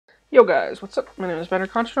Yo guys, what's up? My name is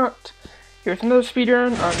Contranaut, here with another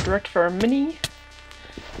speedrun on Directfire Mini.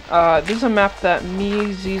 This is a map that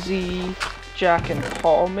me, ZZ, Jack, and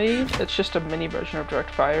Paul made. It's just a mini version of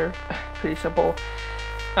Directfire. Pretty simple.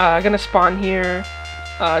 Gonna spawn here.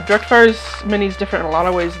 Directfire's mini is different in a lot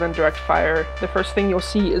of ways than Directfire. The first thing you'll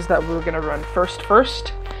see is that we're gonna run first.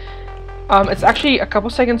 It's actually a couple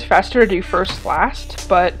seconds faster to do first last,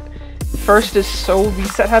 but first is so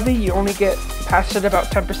reset heavy, you only get past it about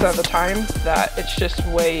 10% of the time, that it's just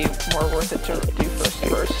way more worth it to do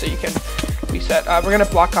first, so you can reset. We're going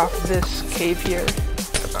to block off this cave here.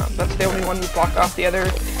 That's the only one we block off. The other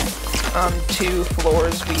two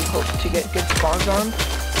floors we hope to get good spawns on.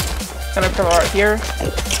 Kind of cover out here.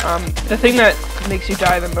 The thing that makes you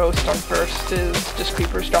die the most on first is just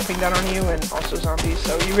creepers dropping down on you, and also zombies,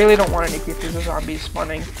 so you really don't want any creepers or zombies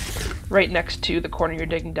spawning right next to the corner you're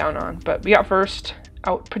digging down on. But we got first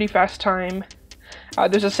out pretty fast time.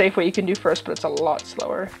 There's a safe way you can do first, but it's a lot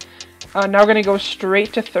slower. Now we're gonna go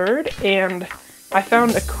straight to third, and I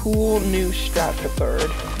found a cool new strat for third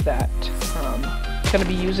that I'm gonna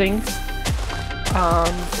be using.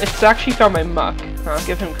 It's actually found by Muck. I'll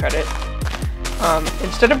give him credit.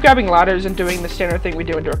 Instead of grabbing ladders and doing the standard thing we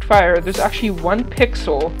do in Directfire, there's actually one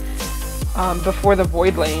pixel before the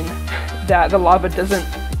void lane that the lava doesn't,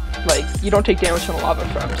 you don't take damage from the lava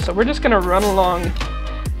from. So we're just gonna run along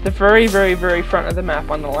the very front of the map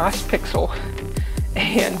on the last pixel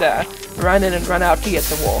and run in and run out to get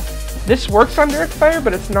the wool. This works on Directfire,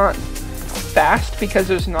 but it's not fast because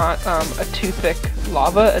there's not a too thick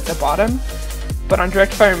lava at the bottom. But on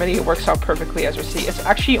Directfire Mini it works out perfectly, as we see. It's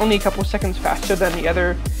actually only a couple seconds faster than the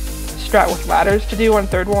other strat with ladders to do on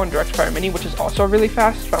third wall in Directfire Mini, which is also really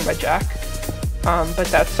fast, found by Jack. But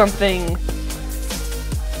that's something,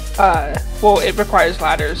 well, it requires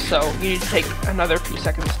ladders, so you need to take another few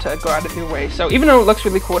seconds to go out of your way. So even though it looks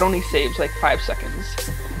really cool, it only saves like 5 seconds,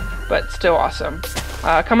 but still awesome.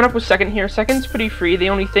 Coming up with second here. Second's pretty free. The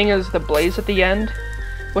only thing is the blaze at the end,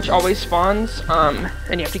 which always spawns,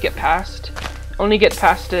 and you have to get past. Only get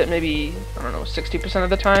past it maybe, I don't know, 60% of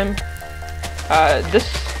the time.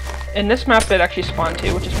 In this map it actually spawned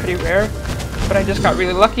too, which is pretty rare, but I just got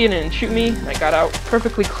really lucky and it didn't shoot me. I got out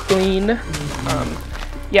perfectly clean.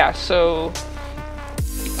 Yeah, so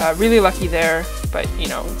really lucky there, but you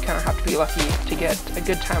know, you kind of have to be lucky to get a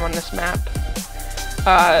good time on this map.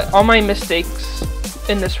 All my mistakes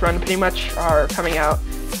in this run pretty much are coming out,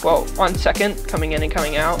 well, on second, coming in and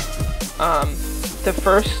coming out. The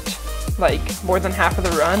first, more than half of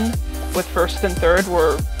the run with first and third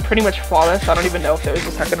were pretty much flawless. I don't even know if there was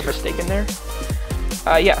a second of mistake in there.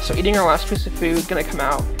 Yeah, so eating our last piece of food, gonna come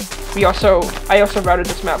out. I also routed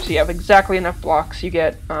this map so you have exactly enough blocks. You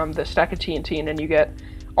get the stack of TNT, and then you get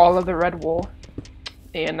all of the red wool,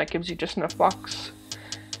 and that gives you just enough blocks.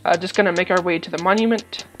 Just gonna make our way to the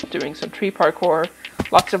monument, doing some tree parkour,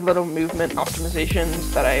 lots of little movement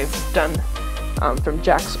optimizations that I've done from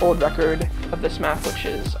Jack's old record of this map, which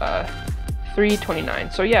is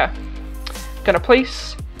 3:29. So yeah, gonna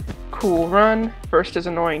place, cool run. First is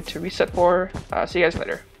annoying to reset for. See you guys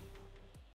later.